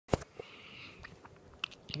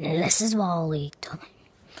This is Wally.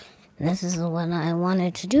 This is what I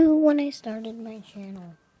wanted to do when I started my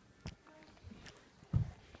channel.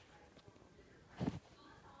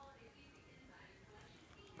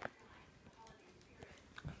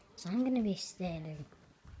 So I'm going to be standing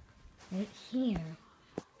right here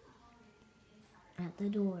at the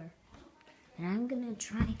door. And I'm going to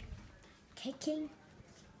try kicking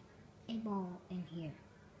a ball in here.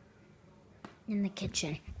 In the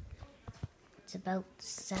kitchen. It's about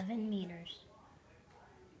 7 meters.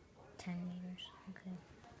 10 meters. Okay.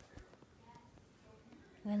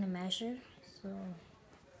 I'm going to measure. So...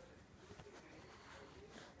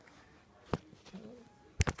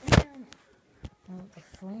 oh, the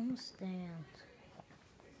phone stand.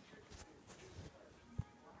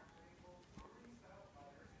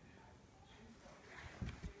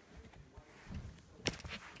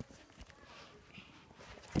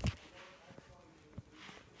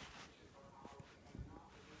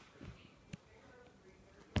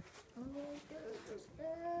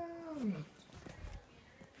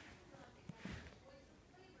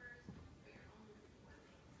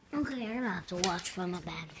 Okay, I'm gonna have to watch from a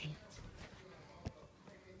bad view.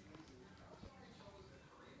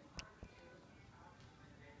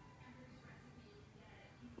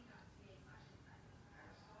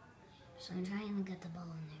 So I'm trying to get the ball in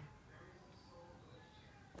there.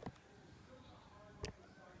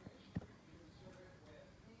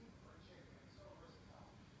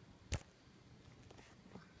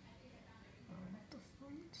 The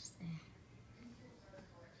phone stand.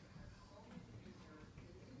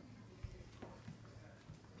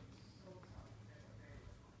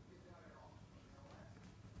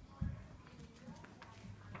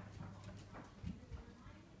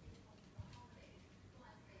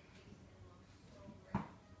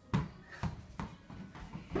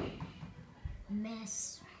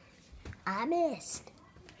 Miss. I missed.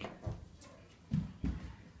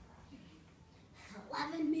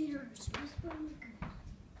 11 meters.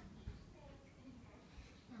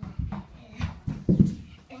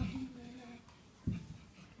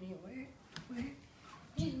 Where?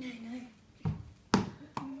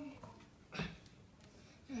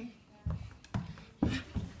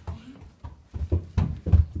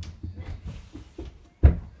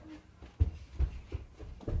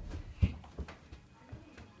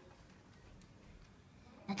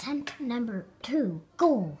 Attempt number 2,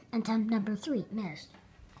 goal. Attempt number 3, missed.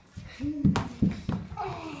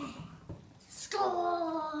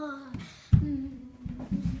 Score!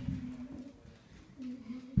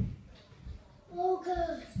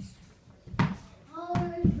 Lucas!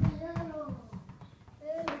 Ariano!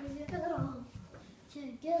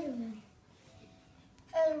 Can't get him.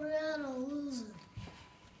 Ariano loser.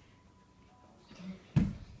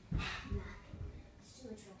 Let's do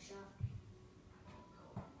a trick shot.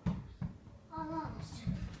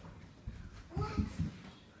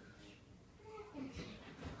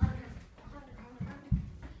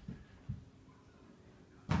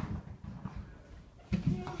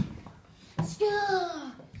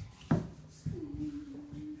 Score!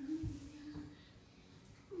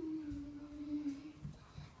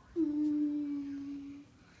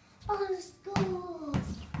 Let's go!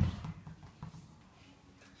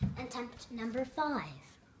 Attempt number 5.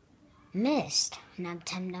 Missed.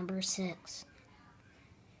 Attempt number 6.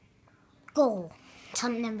 Goal.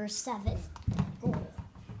 Attempt number 7. Goal.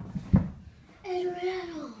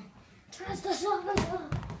 Adriano! Tries to shot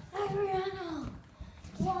Adriano!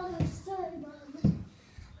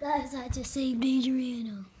 Guys, I just saved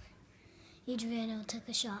Adriano. Adriano took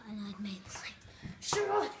a shot and I'd made the save.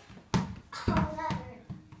 Shot! Oh, that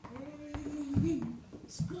hurt.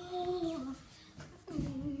 Score!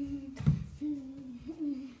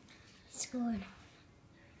 Scored.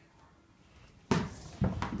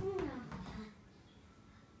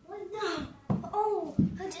 What? No! Oh,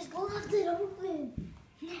 I just left it open.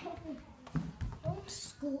 No. Don't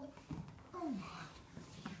score. Oh.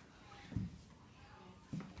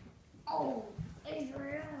 Oh,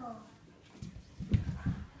 Israel.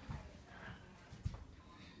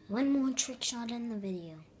 One more trick shot in the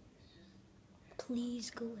video.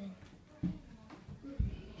 Please go in.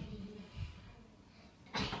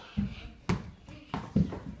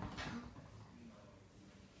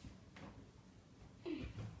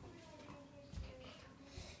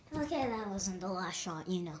 Okay, that wasn't the last shot,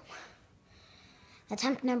 you know.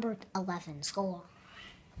 Attempt number 11, score.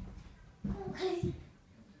 Okay.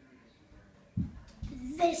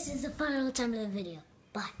 This is the final attempt of the video.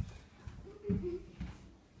 Bye.